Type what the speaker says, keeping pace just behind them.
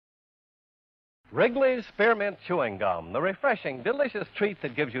Wrigley's Spearmint Chewing Gum, the refreshing, delicious treat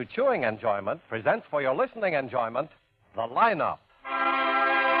that gives you chewing enjoyment, presents for your listening enjoyment the lineup.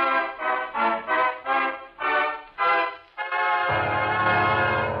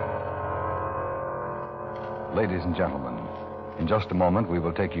 Ladies and gentlemen, in just a moment we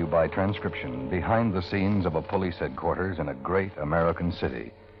will take you by transcription behind the scenes of a police headquarters in a great American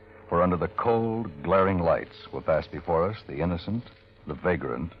city. For under the cold, glaring lights will pass before us the innocent, the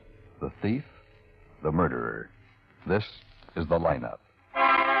vagrant, the thief, the murderer. This is the lineup.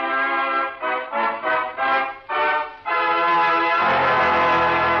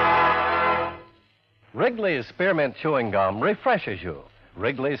 Wrigley's Spearmint Chewing Gum refreshes you.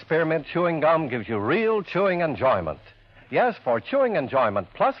 Wrigley's Spearmint Chewing Gum gives you real chewing enjoyment. Yes, for chewing enjoyment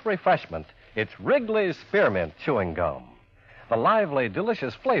plus refreshment, it's Wrigley's Spearmint Chewing Gum. The lively,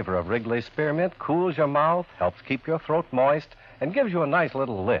 delicious flavor of Wrigley's Spearmint cools your mouth, helps keep your throat moist, and gives you a nice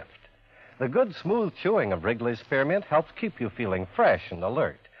little lift. The good, smooth chewing of Wrigley's Spearmint helps keep you feeling fresh and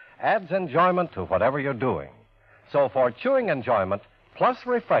alert, adds enjoyment to whatever you're doing. So for chewing enjoyment plus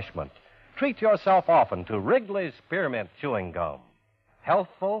refreshment, treat yourself often to Wrigley's Spearmint Chewing Gum.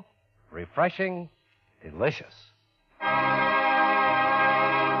 Healthful, refreshing, delicious.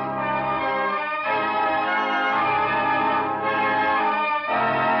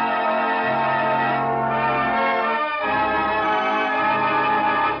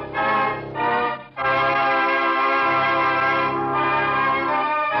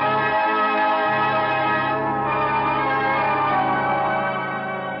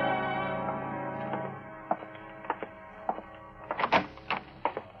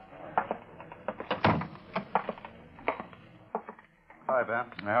 Hi, Ben.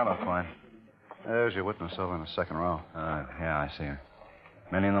 Hello, Floyd. There's your witness over in the second row. Yeah, I see her.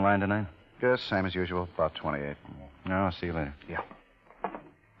 Many in the line tonight? Yes, same as usual, about 28. No, I'll see you later. Yeah.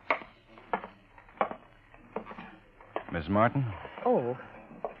 Miss Martin? Oh,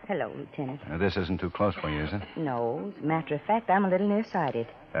 hello, Lieutenant. This isn't too close for you, is it? No, as a matter of fact, I'm a little nearsighted.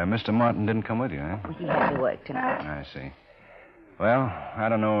 Mr. Martin didn't come with you, eh? He had to work tonight. I see. Well, I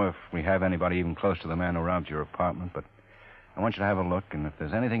don't know if we have anybody even close to the man who robbed your apartment, but I want you to have a look, and if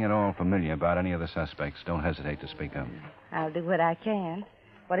there's anything at all familiar about any of the suspects, don't hesitate to speak up. I'll do what I can.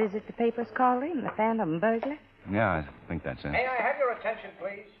 What is it the papers call him? The Phantom Burglar? Yeah, I think that's it. May I have your attention,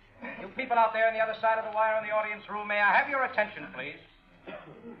 please? You people out there on the other side of the wire in the audience room, may I have your attention, please?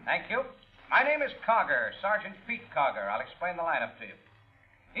 Thank you. My name is Karger, Sergeant Pete Karger. I'll explain the lineup to you.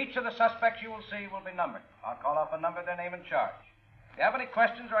 Each of the suspects you will see will be numbered. I'll call off a number, their name, and charge. If you have any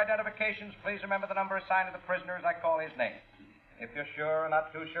questions or identifications, please remember the number assigned to the prisoner as I call his name. If you're sure or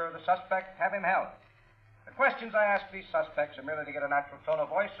not too sure of the suspect, have him held. The questions I ask these suspects are merely to get a natural tone of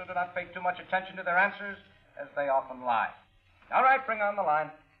voice, so do not pay too much attention to their answers, as they often lie. All right, bring on the line.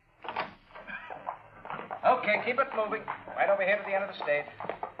 Okay, keep it moving. Right over here to the end of the stage.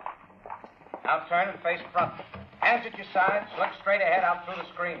 Now turn and face front. Hands at your sides. Look straight ahead out through the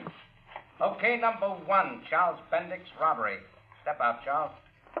screen. Okay, number 1, Charles Bendick's robbery. Step out, Charles.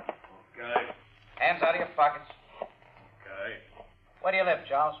 Okay. Hands out of your pockets. Okay. Where do you live,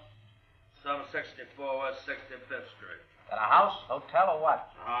 Charles? 764 West 65th Street. At a house, hotel, or what?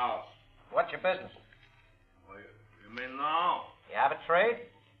 The house. What's your business? Well, you mean no? You have a trade?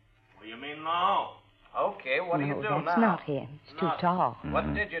 Well, you mean no? Okay, what do you do now? That's not him. It's too tall.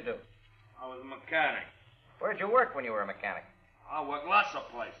 What did you do? I was a mechanic. Where'd you work when you were a mechanic? I worked lots of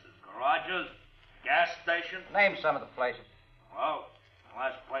places. Garages, gas stations. Name some of the places. Well, the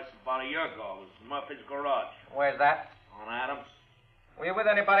last place about a year ago was Murphy's Garage. Where's that? On Adams. Were you with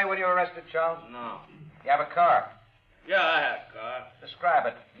anybody when you were arrested, Charles? No. You have a car? Yeah, I had a car. Describe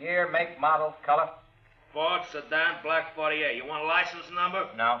it. Year, make, model, color? Ford sedan, black 48. You want a license number?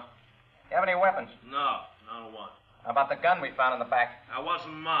 No. You have any weapons? No, not one. How about the gun we found in the back? That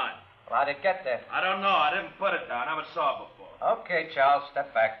wasn't mine. Well, how'd it get there? I don't know. I didn't put it there. I never saw it before. Okay, Charles,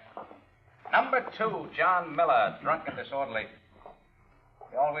 step back. Number 2, John Miller, drunk and disorderly.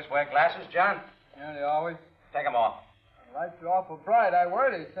 You always wear glasses, John? Yeah, they always. Take 'em off. The lights are awful bright. I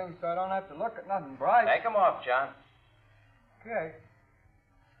wear these things so I don't have to look at nothing bright. Take 'em off, John. Okay.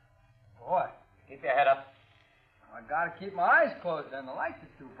 What? Keep your head up. I gotta keep my eyes closed then. The lights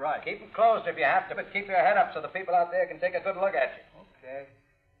are too bright. Keep 'em closed if you have to, but keep your head up so the people out there can take a good look at you. Okay.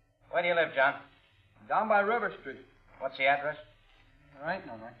 Where do you live, John? Down by River Street. What's the address? There ain't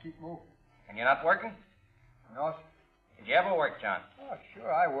none. I keep moving. And you're not working? No, sir. Did you ever work, John? Oh,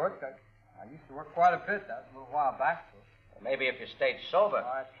 sure, I worked. I used to work quite a bit. That was a little while back. So. Well, maybe if you stayed sober. Oh,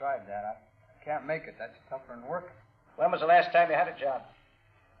 I tried that. I can't make it. That's tougher than working. When was the last time you had a job?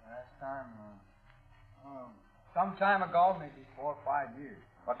 Last time, some time ago, maybe 4 or 5 years.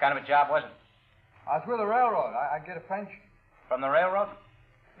 What kind of a job was it? I was with the railroad. I get a pension. From the railroad?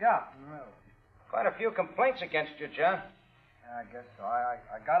 Yeah, from the railroad. Quite a few complaints against you, John. Yeah, I guess so. I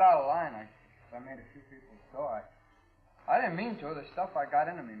got out of line. I made a few people sore. I didn't mean to. The stuff I got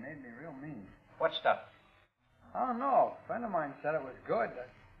into me made me real mean. What stuff? I don't know. A friend of mine said it was good. I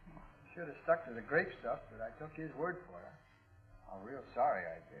should have stuck to the grape stuff, but I took his word for it. I'm real sorry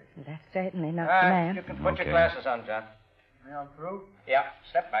I did. That's certainly not the man. You can put Okay. your glasses on, John. Yeah, I'm through? Yeah,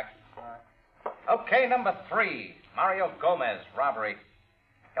 step back. All right. Okay, number 3. Mario Gomez, robbery.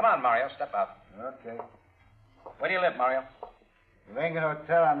 Come on, Mario, step out. Okay. Where do you live, Mario? The Lincoln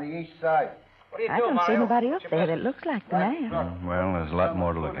Hotel on the east side. What do you I do, don't Mario? see nobody up What's your there business? that looks like the man. Well, there's a lot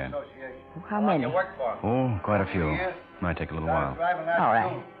more to look at. How How long many? you work for? Oh, quite a few. Might take a little while. All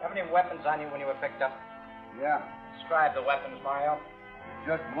right. Have any weapons on you when you were picked up? Yeah, Describe the weapons, Mario.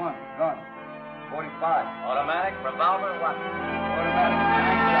 just one gun. 45. Automatic, revolver, what?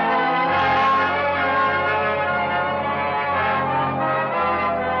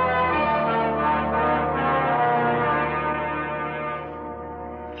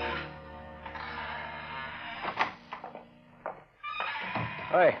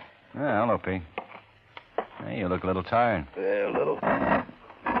 Hey. Yeah, hello, Pete. Hey, you look a little tired. A little.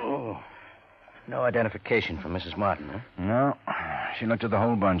 Oh. No identification from Mrs. Martin, huh? No, she looked at the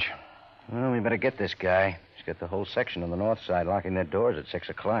whole bunch. Well, we better get this guy. He's got the whole section on the north side locking their doors at 6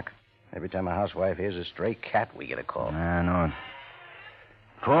 o'clock. Every time a housewife hears a stray cat, we get a call. I know it.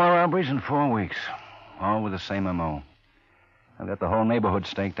 4 robberies in 4 weeks. All with the same M.O. I've got the whole neighborhood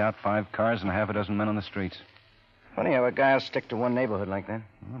staked out, 5 cars and half a dozen men on the streets. Funny how a guy will stick to one neighborhood like that.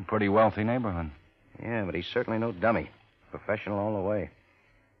 Well, a pretty wealthy neighborhood. Yeah, but he's certainly no dummy. Professional all the way.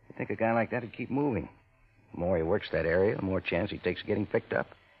 You'd think a guy like that would keep moving. The more he works that area, the more chance he takes of getting picked up.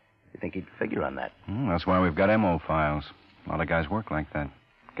 You'd think he'd figure on that. That's why we've got M.O. files. A lot of guys work like that.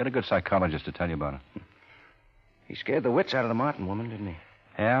 Get a good psychologist to tell you about it. He scared the wits out of the Martin woman, didn't he?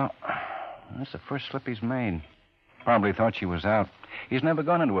 Yeah. That's the first slip he's made. Probably thought she was out. He's never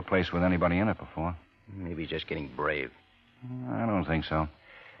gone into a place with anybody in it before. Maybe he's just getting brave. I don't think so.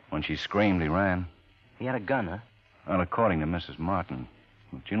 When she screamed, he ran. He had a gun, huh? Well, according to Mrs. Martin.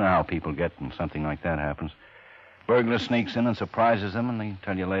 But you know how people get when something like that happens. Burglar sneaks in and surprises them, and they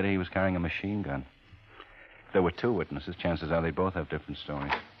tell you later he was carrying a machine gun. If there were 2 witnesses, chances are they both have different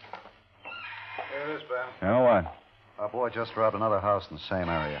stories. Here it is, Ben. Now what? Our boy just robbed another house in the same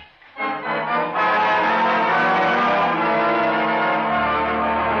area.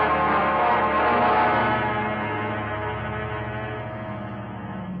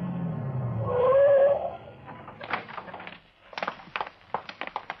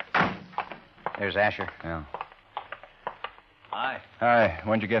 There's Asher. Yeah. Hi. Hi.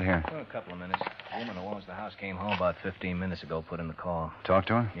 When'd you get here? A couple of minutes. The woman who owns the house came home about 15 minutes ago, put in the call. Talk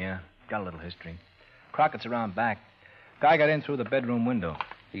to her? Yeah, got a little history. Crockett's around back. Guy got in through the bedroom window.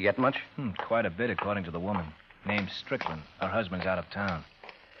 You get much? Quite a bit, according to the woman. Name's Strickland. Her husband's out of town.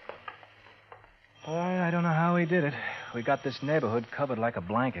 I don't know how he did it. We got this neighborhood covered like a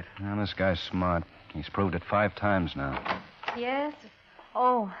blanket. Well, this guy's smart. He's proved it 5 times now. Yes?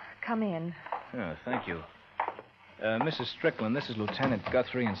 Oh, come in. Yeah, thank you. Mrs. Strickland, this is Lieutenant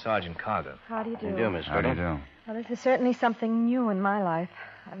Guthrie and Sergeant Karger. How do you do? You do, Miss How do you Strickland? do? Well, this is certainly something new in my life.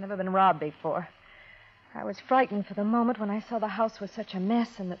 I've never been robbed before. I was frightened for the moment when I saw the house was such a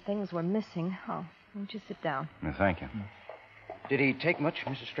mess and that things were missing. Oh, won't you sit down? Well, thank you. Did he take much,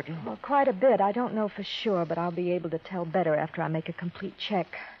 Mrs. Strickland? Well, quite a bit. I don't know for sure, but I'll be able to tell better after I make a complete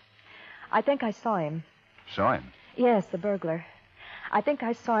check. I think I saw him. Saw him? Yes, the burglar. I think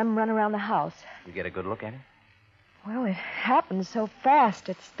I saw him run around the house. You get a good look at him? Well, it happened so fast,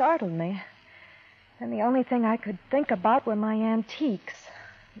 it startled me. And the only thing I could think about were my antiques.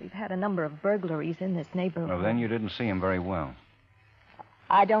 We've had a number of burglaries in this neighborhood. Well, then you didn't see him very well.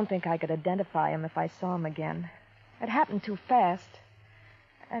 I don't think I could identify him if I saw him again. It happened too fast.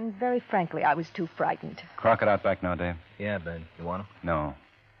 And very frankly, I was too frightened. Crockett out back now, Dave? Yeah, Ben. You want him? No.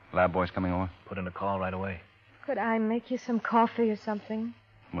 Lab boy's coming over? Put in a call right away. Could I make you some coffee or something?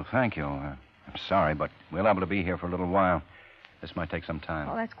 Well, thank you. I'm sorry, but we'll be able to be here for a little while. This might take some time.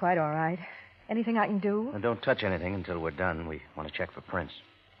 Oh, that's quite all right. Anything I can do? Well, don't touch anything until we're done. We want to check for prints.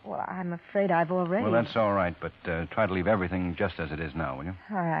 Well, I'm afraid I've already. Well, that's all right, but try to leave everything just as it is now, will you?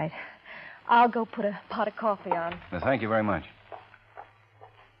 All right. I'll go put a pot of coffee on. Well, thank you very much.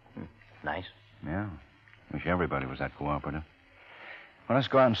 Nice. Yeah. Wish everybody was that cooperative. Well, let's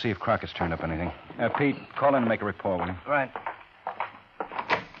go out and see if Crockett's turned up anything. Pete, call in and make a report, will you? Right.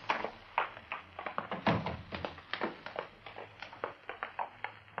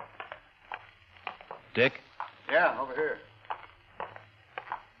 Dick? Yeah, over here.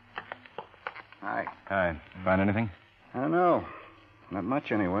 Hi. Hi. Find anything? I don't know. Not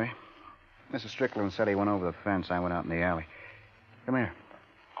much, anyway. Mrs. Strickland said he went over the fence. I went out in the alley. Come here.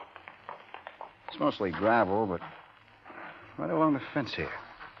 It's mostly gravel, but right along the fence here.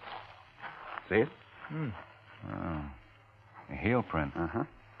 See it? Oh. A heel print. Uh-huh.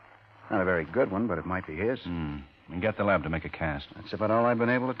 Not a very good one, but it might be his. And get the lab to make a cast. That's about all I've been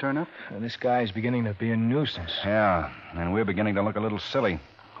able to turn up. This guy's beginning to be a nuisance. Yeah, and we're beginning to look a little silly.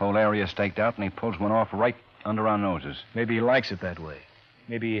 Whole area staked out, and he pulls one off right under our noses. Maybe he likes it that way.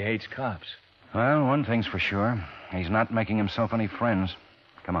 Maybe he hates cops. Well, one thing's for sure. He's not making himself any friends.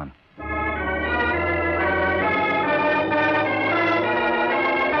 Come on.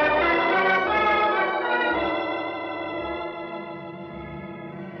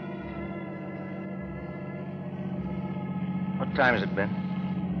 What time has it been?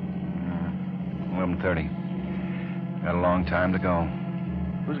 11:30. Got a long time to go.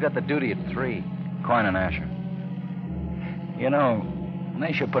 Who's got the duty at 3? Coyne and Asher. You know,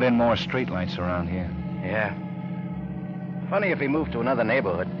 they should put in more streetlights around here. Yeah. Funny if he moved to another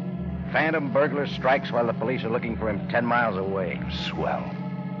neighborhood. Phantom burglar strikes while the police are looking for him 10 miles away. Swell.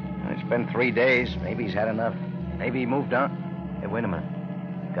 It's been 3 days. Maybe he's had enough. Maybe he moved on. Hey, wait a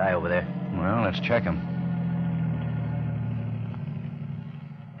minute. Guy over there. Well, let's check him.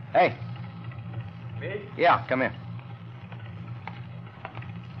 Hey. Me? Yeah, come here.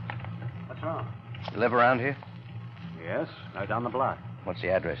 What's wrong? You live around here? Yes, right down the block. What's the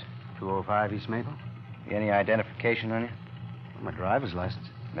address? 205 East Maple. You any identification on you? My driver's license.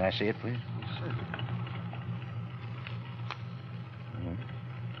 May I see it, please?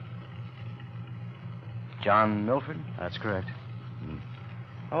 John Milford? That's correct.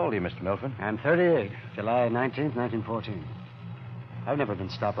 How old are you, Mr. Milford? I'm 38, July 19th, 1914. I've never been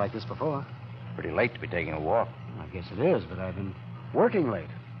stopped like this before. Pretty late to be taking a walk. I guess it is, but I've been working late.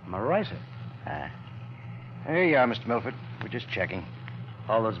 I'm a ricer. Ah. There you are, Mr. Milford. We're just checking.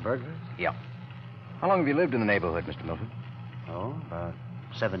 All those burglars? Yeah. How long have you lived in the neighborhood, Mr. Milford? Oh, about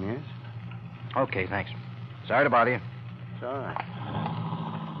 7 years. Okay, thanks. Sorry to bother you. It's all right.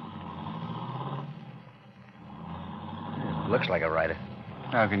 Looks like a writer.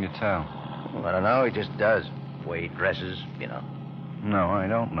 How can you tell? Well, I don't know. He just does. The way he dresses, you know. No, I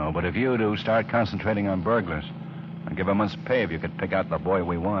don't know. But if you do, start concentrating on burglars. I'd give a month's pay if you could pick out the boy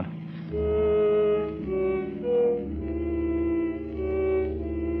we want.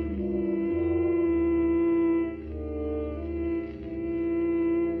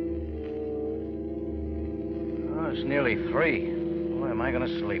 Oh, it's nearly 3. Boy, am I going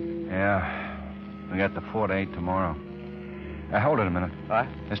to sleep. Yeah. We got the 4 to 8 tomorrow. Hold it a minute. What?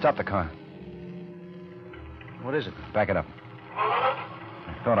 Stop the car. What is it? Back it up.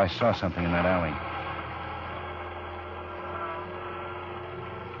 I thought I saw something in that alley.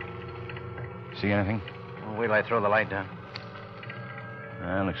 See anything? Well, wait till I throw the light down.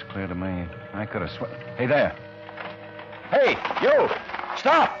 Looks clear to me. I could have Hey, there. Hey, you!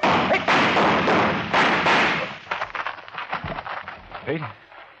 Stop! Hey! Pete?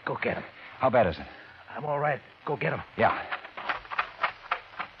 Go get him. How bad is it? I'm all right. Go get him. Yeah.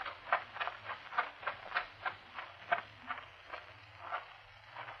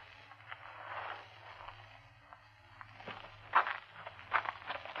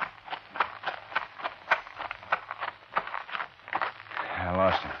 I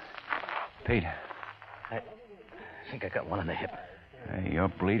lost him. Pete. I think I got one in the hip. Hey, you're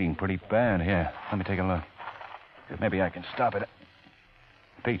bleeding pretty bad. Here, let me take a look. Maybe I can stop it.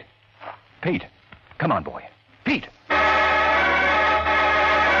 Pete. Pete. Come on, boy. Pete.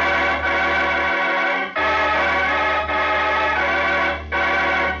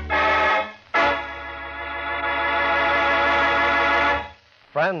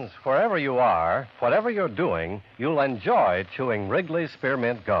 Friends, wherever you are, whatever you're doing, you'll enjoy chewing Wrigley's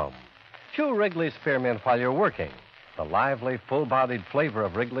Spearmint Gum. Chew Wrigley's Spearmint while you're working. The lively, full-bodied flavor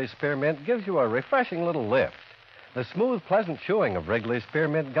of Wrigley's Spearmint gives you a refreshing little lift. The smooth, pleasant chewing of Wrigley's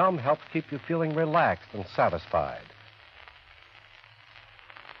Spearmint Gum helps keep you feeling relaxed and satisfied.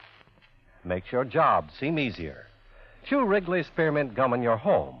 Makes your job seem easier. Chew Wrigley's Spearmint Gum in your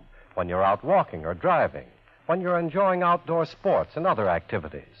home, when you're out walking or driving, when you're enjoying outdoor sports and other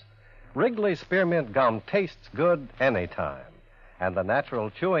activities. Wrigley's Spearmint Gum tastes good anytime, and the natural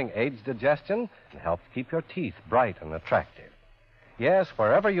chewing aids digestion and helps keep your teeth bright and attractive. Yes,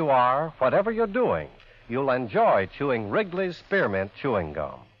 wherever you are, whatever you're doing, you'll enjoy chewing Wrigley's Spearmint Chewing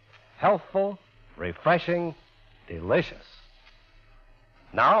Gum. Healthful, refreshing, delicious.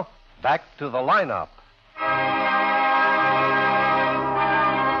 Now, back to the lineup.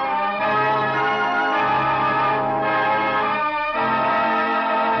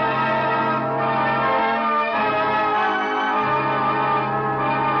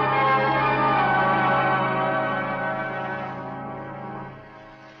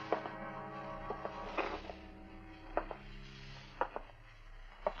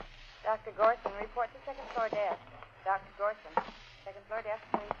 Dr. Gorson, report to second floor desk. Dr. Gorson, second floor desk,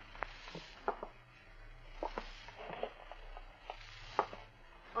 please.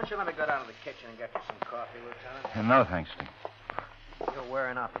 Why don't you let me go down to the kitchen and get you some coffee, Lieutenant? No, thanks, Steve. You're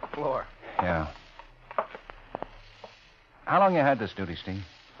wearing out the floor. Yeah. How long you had this duty, Steve?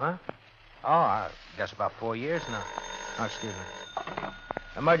 Huh? Oh, I guess about 4 years now. Oh, excuse me.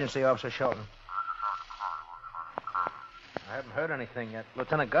 Emergency Officer Shelton. I haven't heard anything yet.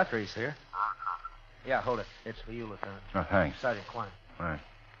 Lieutenant Guthrie's here. Yeah, hold it. It's for you, Lieutenant. Oh, thanks. Sergeant Quine. Right.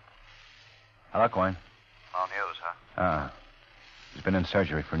 Hello, Quine. No news, huh? He's been in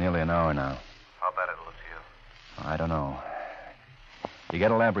surgery for nearly an hour now. How bad it'll look to you? I don't know. You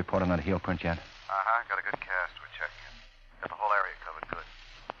get a lab report on that heel print yet? Uh-huh. Got a good cast. We're checking it. Got the whole area covered good.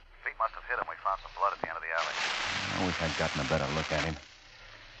 Feet must have hit him. We found some blood at the end of the alley. I wish I'd gotten a better look at him.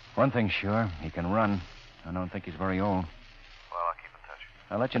 One thing's sure, he can run. I don't think he's very old. Well, I'll keep in touch.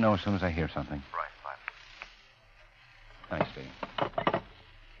 I'll let you know as soon as I hear something. Right, fine. Thanks, Steve.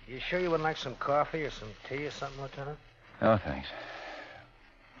 You sure you wouldn't like some coffee or some tea or something, Lieutenant? Oh, thanks.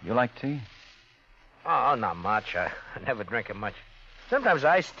 You like tea? Oh, not much. I never drink it much. Sometimes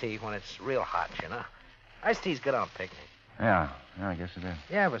iced tea when it's real hot, you know. Iced tea's good on a picnic. Yeah, I guess it is.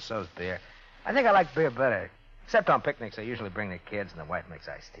 Yeah, but so's beer. I think I like beer better. Except on picnics, I usually bring the kids and the wife makes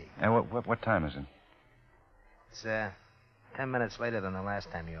iced tea. What time is it? It's 10 minutes later than the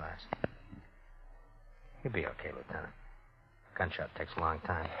last time you asked. You'll be okay, Lieutenant. Gunshot takes a long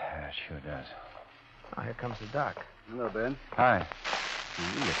time. Yeah, it sure does. Oh, here comes the doc. Hello, Ben. Hi.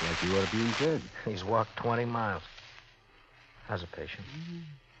 You look like you ought to be in bed. He's walked 20 miles. How's the patient?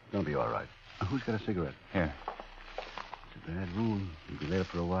 Gonna be all right. Who's got a cigarette? Here. It's a bad wound. You'll be there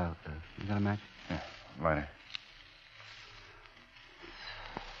for a while. You got a match? Yeah, lighter.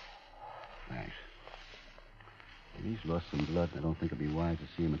 Thanks. He's lost some blood. I don't think it'll be wise to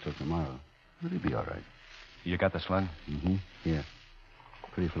see him until tomorrow. But he'll be all right. You got the slug? Mm-hmm. Yeah.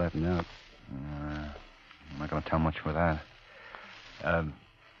 Pretty flattened out. I'm not going to tell much with that.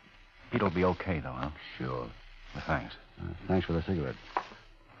 Pete'll be okay, though, huh? Sure. Well, thanks. Thanks for the cigarette.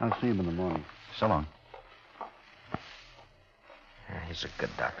 I'll see him in the morning. So long. Yeah, he's a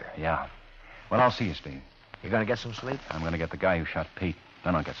good doctor. Yeah. Well, I'll see you, Steve. You going to get some sleep? I'm going to get the guy who shot Pete.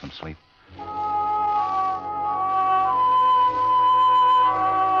 Then I'll get some sleep.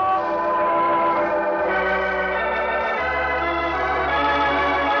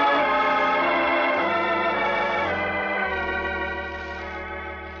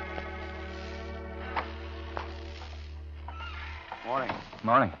 Morning.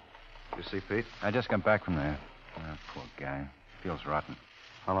 Morning. You see Pete? I just got back from there. Oh, poor guy. Feels rotten.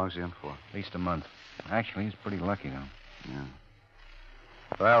 How long's he in for? At least a month. Actually, he's pretty lucky, though. Yeah.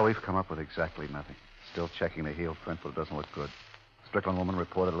 Well, we've come up with exactly nothing. Still checking the heel print, but it doesn't look good. Strickland woman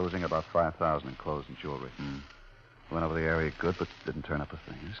reported losing about $5,000 in clothes and jewelry. Went over the area good, but didn't turn up a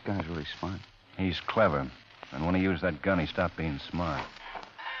thing. This guy's really smart. He's clever. And when he used that gun, he stopped being smart.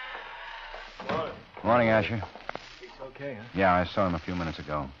 Morning. Morning, Asher. He's okay, huh? Yeah, I saw him a few minutes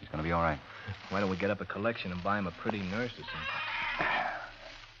ago. He's going to be all right. Why don't we get up a collection and buy him a pretty nurse or something?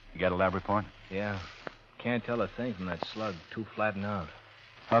 You got a lab report? Yeah. Can't tell a thing from that slug. Too flattened out.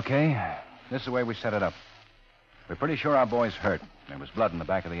 Okay. This is the way we set it up. We're pretty sure our boy's hurt. There was blood in the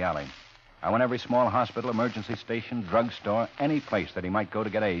back of the alley. I want every small hospital, emergency station, drugstore, any place that he might go to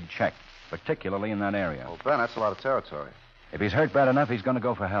get aid checked, particularly in that area. Well, Ben, that's a lot of territory. If he's hurt bad enough, he's going to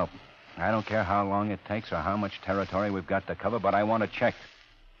go for help. I don't care how long it takes or how much territory we've got to cover, but I want it checked.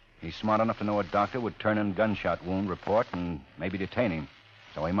 He's smart enough to know a doctor would turn in gunshot wound report and maybe detain him.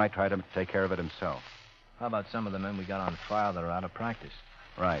 So he might try to take care of it himself. How about some of the men we got on file that are out of practice?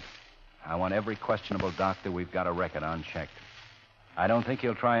 Right. I want every questionable doctor we've got a record on checked. I don't think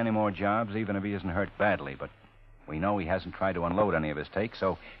he'll try any more jobs, even if he isn't hurt badly, but we know he hasn't tried to unload any of his takes,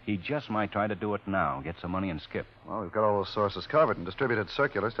 so he just might try to do it now, get some money and skip. Well, we've got all those sources covered and distributed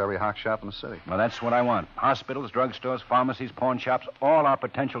circulars to every hock shop in the city. Well, that's what I want. Hospitals, drugstores, pharmacies, pawn shops, all our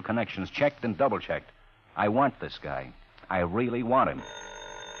potential connections checked and double-checked. I want this guy. I really want him.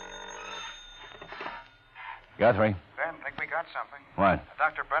 Guthrie. Ben, think we got something. What?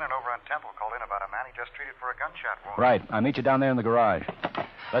 Dr. Brennan over on Temple called in about a man he just treated for a gunshot wound. Right. I'll meet you down there in the garage.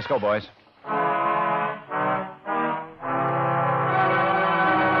 Let's go, boys.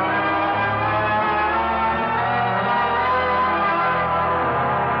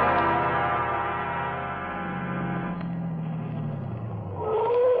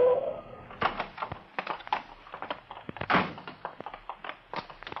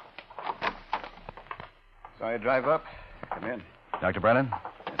 So I drive up. Come in. Dr. Brennan?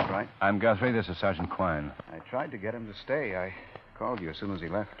 That's right. I'm Guthrie. This is Sergeant Quine. I tried to get him to stay. I Called you as soon as he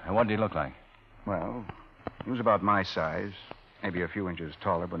left. And what did he look like? Well, he was about my size, maybe a few inches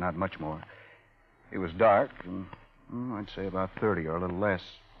taller, but not much more. He was dark, and I'd say about 30 or a little less.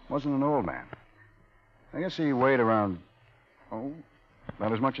 Wasn't an old man. I guess he weighed around,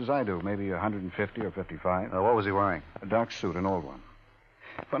 about as much as I do, maybe 150 or 55. What was he wearing? A dark suit, an old one.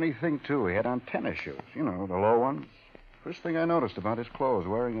 Funny thing, too, he had on tennis shoes. You know, the low ones. First thing I noticed about his clothes,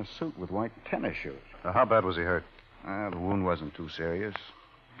 wearing a suit with white tennis shoes. How bad was he hurt? The wound wasn't too serious.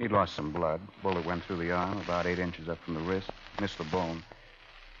 He'd lost some blood. Bullet went through the arm, about 8 inches up from the wrist. Missed the bone.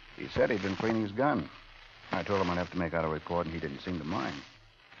 He said he'd been cleaning his gun. I told him I'd have to make out a report, and he didn't seem to mind.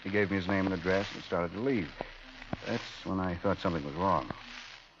 He gave me his name and address and started to leave. That's when I thought something was wrong.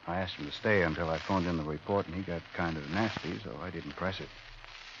 I asked him to stay until I phoned in the report, and he got kind of nasty, so I didn't press it.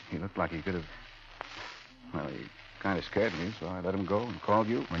 He looked like he could have... Well, he kind of scared me, so I let him go and called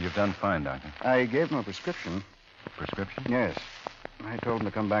you. Well, you've done fine, Doctor. I gave him a prescription. Prescription? Yes. I told him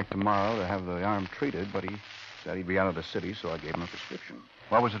to come back tomorrow to have the arm treated, but he said he'd be out of the city, so I gave him a prescription.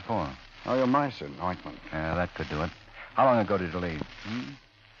 What was it for? Mycin ointment. Yeah, that could do it. How long ago did you leave?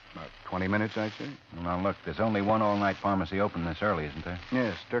 About 20 minutes, I'd say. Well, now, look, there's only one all-night pharmacy open this early, isn't there?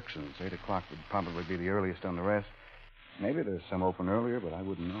 Yes, Dirkson's. 8 o'clock would probably be the earliest on the rest. Maybe there's some open earlier, but I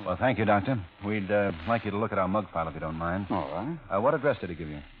wouldn't know. Well, thank you, Doctor. We'd like you to look at our mug file if you don't mind. All right. What address did he give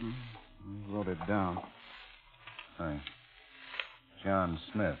you? I wrote it down. Sorry. John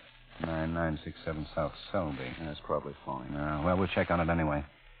Smith, 9967 South Selby. That's probably fine. Well, we'll check on it anyway.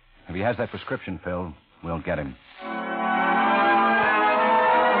 If he has that prescription filled, we'll get him.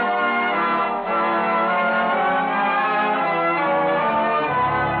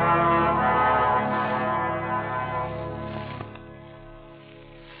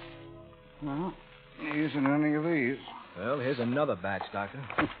 Well, he isn't any of these. Well, here's another batch, Doctor.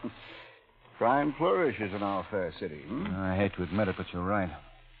 Crime flourishes in our fair city. I hate to admit it, but you're right.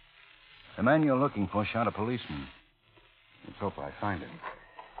 The man you're looking for shot a policeman. Let's hope I find him.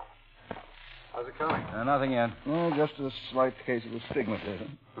 How's it coming? Nothing yet. Just a slight case of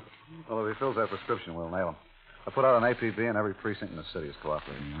astigmatism. Well, if he fills that prescription, we'll nail him. I put out an APB, and every precinct in the city is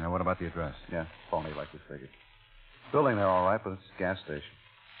cooperating. Now, what about the address? Yeah, phony like we figured. Building there, all right, but it's a gas station.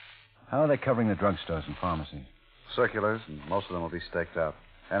 How are they covering the drugstores and pharmacies? Circulars, and most of them will be staked out.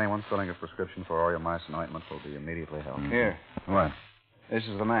 Anyone filling a prescription for Mycin ointment will be immediately held. Here. What? This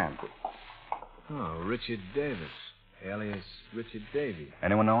is the man. Oh, Richard Davis, alias Richard Davy.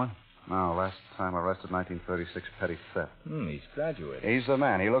 Anyone know him? No, last time arrested, 1936, petty theft. He's graduated. He's the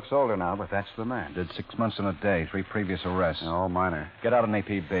man. He looks older now, but that's the man. Did 6 months and a day, 3 previous arrests. All minor. Get out an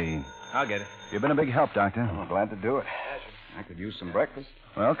APB. I'll get it. You've been a big help, Doctor. I'm glad to do it. I could use some breakfast.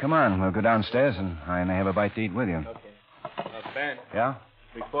 Well, come on. We'll go downstairs, and I may have a bite to eat with you. Okay. Ben. Yeah?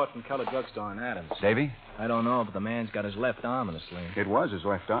 Report from Keller Drugstore in Adams. Davy? I don't know, but the man's got his left arm in a sling. It was his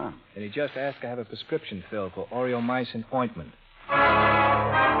left arm. And he just asked to have a prescription filled for Mycin ointment.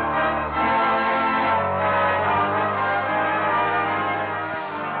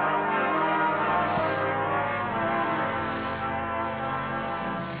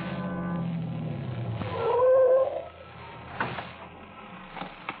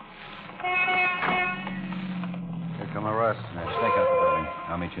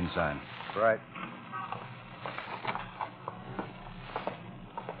 I'll meet you inside. Right.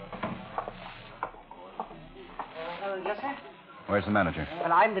 Yes, sir? Where's the manager?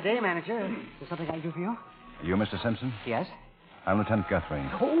 Well, I'm the day manager. Is there something I can do for you? You Mr. Simpson? Yes. I'm Lieutenant Guthrie.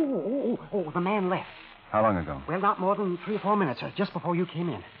 The man left. How long ago? Well, not more than 3 or 4 minutes, sir, just before you came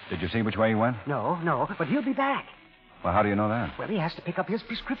in. Did you see which way he went? No, but he'll be back. Well, how do you know that? Well, he has to pick up his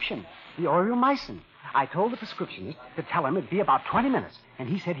prescription, the Mycin. I told the prescriptionist to tell him it'd be about 20 minutes, and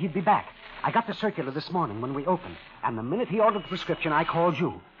he said he'd be back. I got the circular this morning when we opened, and the minute he ordered the prescription, I called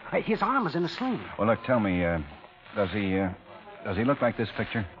you. His arm was in a sling. Well, look, tell me, does he look like this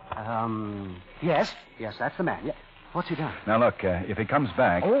picture? Yes, that's the man. Yeah. What's he done? Now, look, if he comes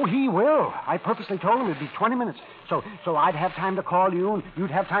back... Oh, he will. I purposely told him it'd be 20 minutes, so I'd have time to call you, and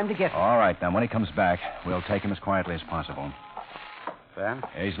you'd have time to get him. All right, now, when he comes back, we'll take him as quietly as possible. Ben?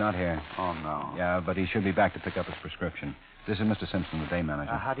 He's not here. Oh, no. Yeah, but he should be back to pick up his prescription. This is Mr. Simpson, the day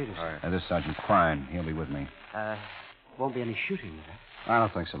manager. How do you do, sir? This is Sergeant Quine. He'll be with me. Won't be any shooting, is there? I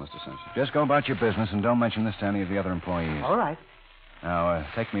don't think so, Mr. Simpson. Just go about your business and don't mention this to any of the other employees. All right. Now,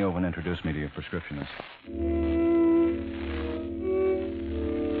 take me over and introduce me to your prescriptionist.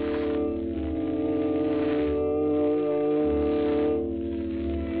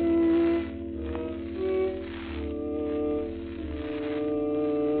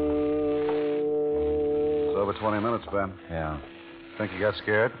 It's over 20 minutes, Ben. Yeah. Think you got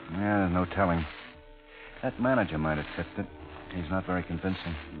scared? Yeah, there's no telling. That manager might have tipped it. He's not very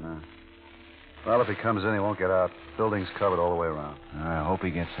convincing. No. Well, if he comes in, he won't get out. Building's covered all the way around. I hope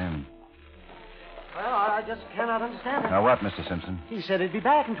he gets in. Well, I just cannot understand it. Now, what, Mr. Simpson? He said he'd be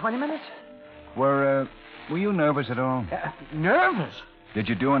back in 20 minutes. Were you nervous at all? Nervous? Did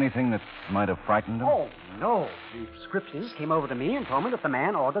you do anything that might have frightened him? Oh, no. The prescriptionist came over to me and told me that the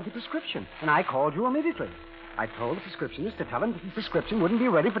man ordered the prescription, and I called you immediately. I told the prescriptionist to tell him that the prescription wouldn't be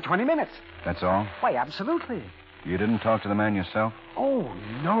ready for 20 minutes. That's all? Why, absolutely. You didn't talk to the man yourself? Oh,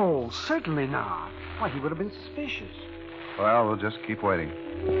 no, certainly not. Why, he would have been suspicious. Well, we'll just keep waiting.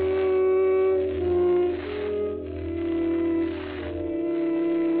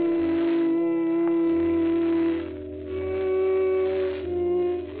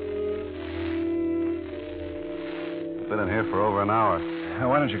 Been in here for over an hour.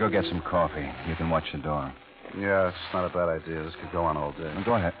 Why don't you go get some coffee? You can watch the door. Yeah, it's not a bad idea. This could go on all day. Well,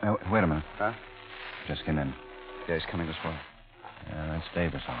 go ahead. Wait a minute. Huh? Just came in. Yeah, he's coming this way. Yeah, that's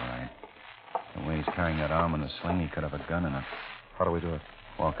Davis, all right. The way he's carrying that arm in a sling, he could have a gun in it. How do we do it?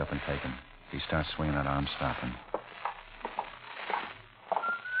 Walk up and take him. If he starts swinging that arm, stop him.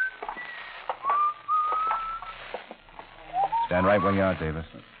 Stand right where you are, Davis.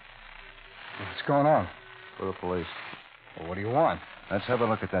 What's going on? For the police. Well, what do you want? Let's have a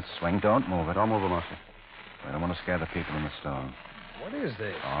look at that swing. Don't move it. Don't move him, Usher. We don't want to scare the people in the store. What is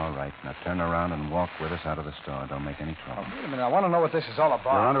this? All right. Now turn around and walk with us out of the store. Don't make any trouble. Wait a minute. I want to know what this is all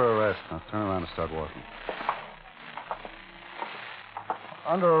about. You're under arrest. Now turn around and start walking.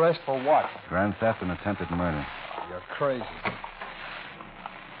 Under arrest for what? Grand theft and attempted murder. You're crazy.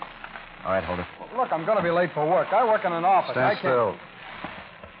 All right, hold it. Well, look, I'm going to be late for work. I work in an office. Stand I can't... still.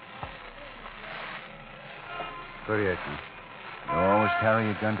 38, man. You always carry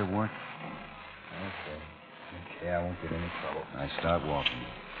your gun to work? Okay, I won't get any trouble. I start walking.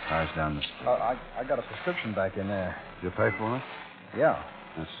 Car's down the street. I got a prescription back in there. Did you pay for it? Yeah.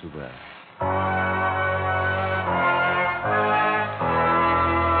 That's too bad.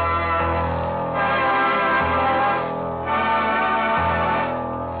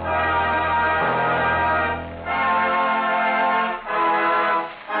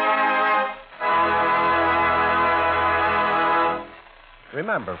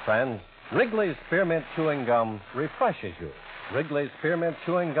 Remember, friends, Wrigley's Spearmint Chewing Gum refreshes you. Wrigley's Spearmint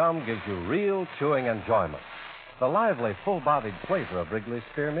Chewing Gum gives you real chewing enjoyment. The lively, full-bodied flavor of Wrigley's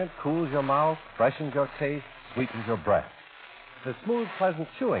Spearmint cools your mouth, freshens your taste, sweetens your breath. The smooth, pleasant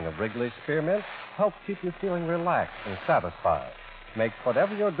chewing of Wrigley's Spearmint helps keep you feeling relaxed and satisfied. Makes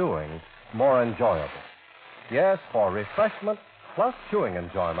whatever you're doing more enjoyable. Yes, for refreshment plus chewing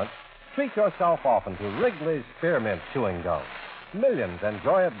enjoyment, treat yourself often to Wrigley's Spearmint Chewing Gum. Millions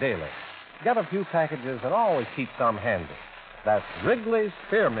enjoy it daily. Get a few packages and always keep some handy. That's Wrigley's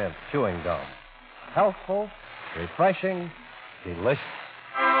Spearmint Chewing Gum. Healthful, refreshing, delicious.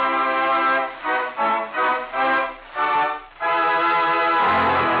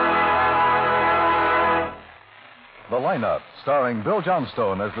 The Lineup, starring Bill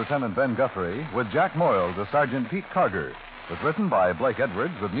Johnstone as Lieutenant Ben Guthrie, with Jack Moyles as Sergeant Pete Karger, was written by Blake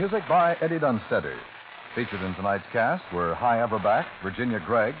Edwards with music by Eddie Dunstetter. Featured in tonight's cast were Hy Everback, Virginia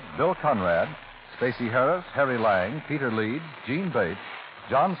Gregg, Bill Conrad, Stacey Harris, Harry Lang, Peter Leeds, Gene Bates,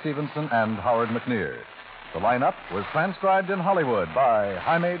 John Stevenson, and Howard McNear. The Lineup was transcribed in Hollywood by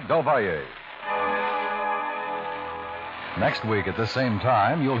Jaime Del Valle. Next week at the same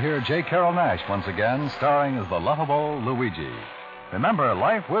time, you'll hear J. Carrol Naish once again, starring as the lovable Luigi. Remember,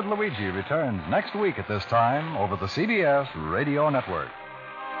 Life with Luigi returns next week at this time over the CBS Radio Network.